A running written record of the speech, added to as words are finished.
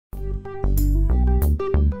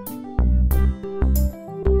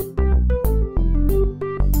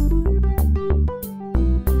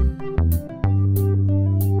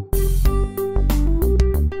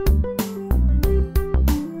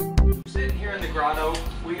grotto.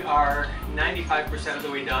 We are 95% of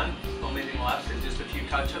the way done. Only thing left is just a few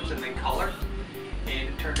touch-ups and then color. And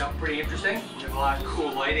it turned out pretty interesting. We have a lot of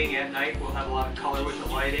cool lighting at night. We'll have a lot of color with the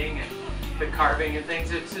lighting and the carving and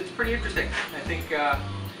things. It's pretty interesting. I think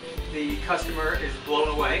the customer is blown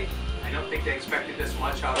away. I don't think they expected this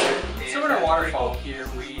much out of it. So in our waterfall here,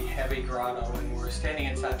 we have a grotto, and we're standing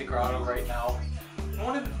inside the grotto right now. And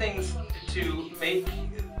one of the things to make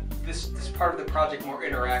this part of the project more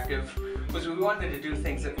interactive was we wanted to do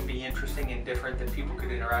things that would be interesting and different that people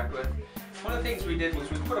could interact with. One of the things we did was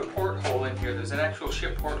we put a porthole in here. There's an actual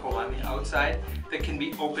ship porthole on the outside that can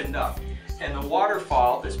be opened up, and the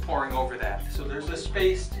waterfall is pouring over that. So there's a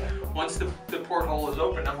space, once the porthole is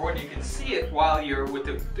open, number one, you can see it while you're with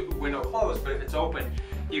the window closed, but if it's open,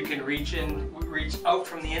 you can reach out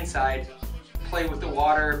from the inside, play with the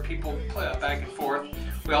water, people play back and forth.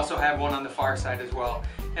 We also have one on the far side as well.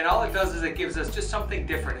 And all it does is it gives us just something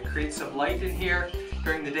different. It creates some light in here.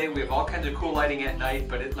 During the day we have all kinds of cool lighting at night,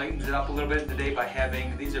 but it lightens it up a little bit in the day by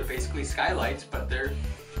having, these are basically skylights, but they're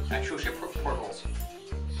actual ship portholes.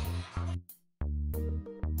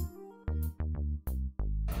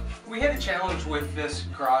 We had a challenge with this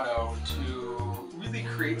grotto to really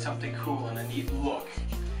create something cool and a neat look.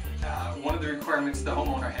 One of the requirements the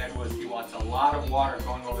homeowner had was he wants a lot of water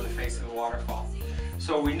going over the face of the waterfall.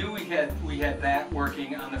 So we knew we had that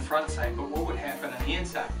working on the front side, but what would happen on the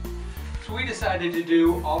inside? So we decided to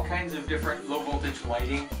do all kinds of different low voltage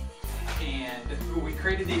lighting, and we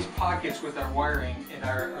created these pockets with our wiring and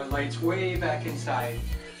our lights way back inside,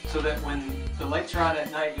 so that when the lights are on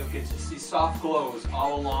at night, you'll get to see soft glows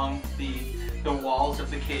all along the walls of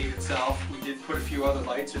the cave itself. We did put a few other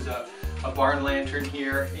lights. There's a barn lantern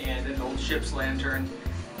here and an old ship's lantern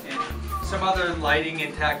and some other lighting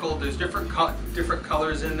and tackle. There's different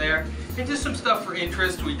colors in there and just some stuff for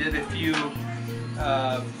interest. We did a few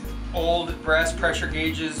old brass pressure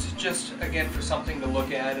gauges, just again for something to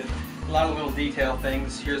look at, and a lot of little detail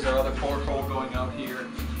things. Here's our other porthole going out here.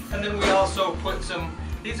 And then we also put some,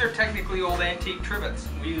 these are technically old antique trivets.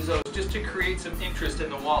 We use those just to create some interest in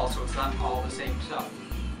the wall so it's not all the same stuff.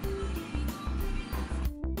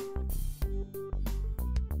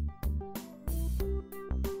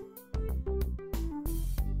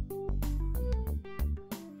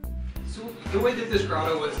 So the way that this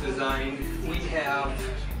grotto was designed, we have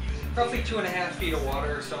roughly 2.5 feet of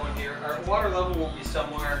water or so in here. Our water level will be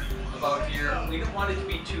somewhere about here. We don't want it to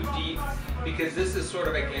be too deep because this is sort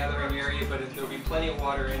of a gathering area, but there'll be plenty of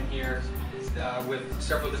water in here with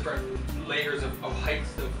several different layers of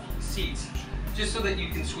heights of seats, just so that you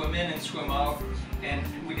can swim in and swim out. And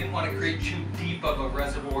we didn't want to create too deep of a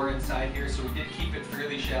reservoir inside here, so we did keep it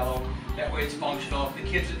fairly shallow. That way it's functional.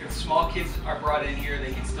 If small kids are brought in here,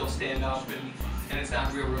 they can still stand up and it's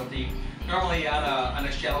not real deep. Normally on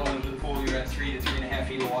a shallow end of the pool, you're at 3 to 3.5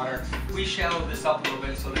 feet of water. We shallowed this up a little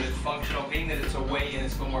bit so that it's functional. Being that it's away and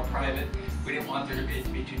it's a little more private, we didn't want it to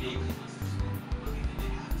be too deep.